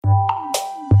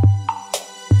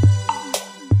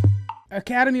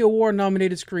Academy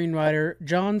Award-nominated screenwriter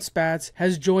Jon Spaihts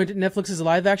has joined Netflix's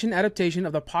live-action adaptation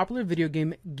of the popular video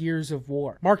game Gears of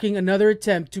War, marking another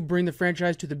attempt to bring the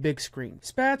franchise to the big screen.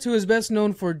 Spaihts, who is best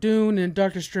known for Dune and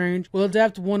Doctor Strange, will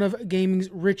adapt one of gaming's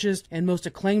richest and most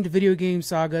acclaimed video game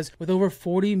sagas with over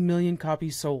 40 million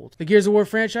copies sold. The Gears of War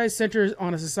franchise centers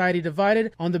on a society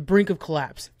divided on the brink of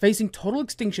collapse, facing total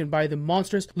extinction by the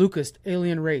monstrous Lucas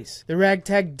alien race. The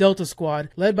ragtag Delta Squad,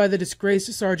 led by the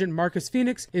disgraced Sergeant Marcus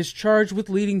Phoenix, is charged with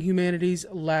leading humanity's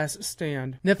last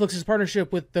stand. Netflix's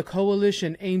partnership with the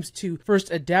Coalition aims to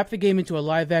first adapt the game into a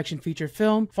live-action feature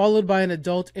film, followed by an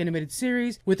adult animated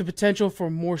series with the potential for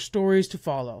more stories to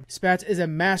follow. Spaihts is a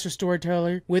master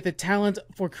storyteller with a talent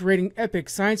for creating epic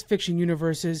science fiction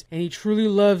universes, and he truly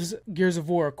loves Gears of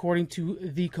War, according to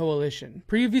the Coalition.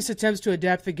 Previous attempts to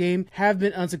adapt the game have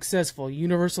been unsuccessful.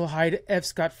 Universal hired F.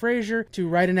 Scott Fraser to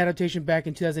write an adaptation back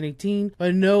in 2018,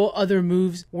 but no other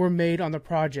moves were made on the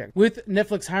project. With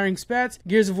Netflix hiring Spaihts,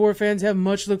 Gears of War fans have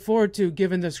much to look forward to,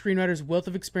 given the screenwriter's wealth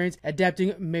of experience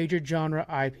adapting major genre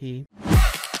IP.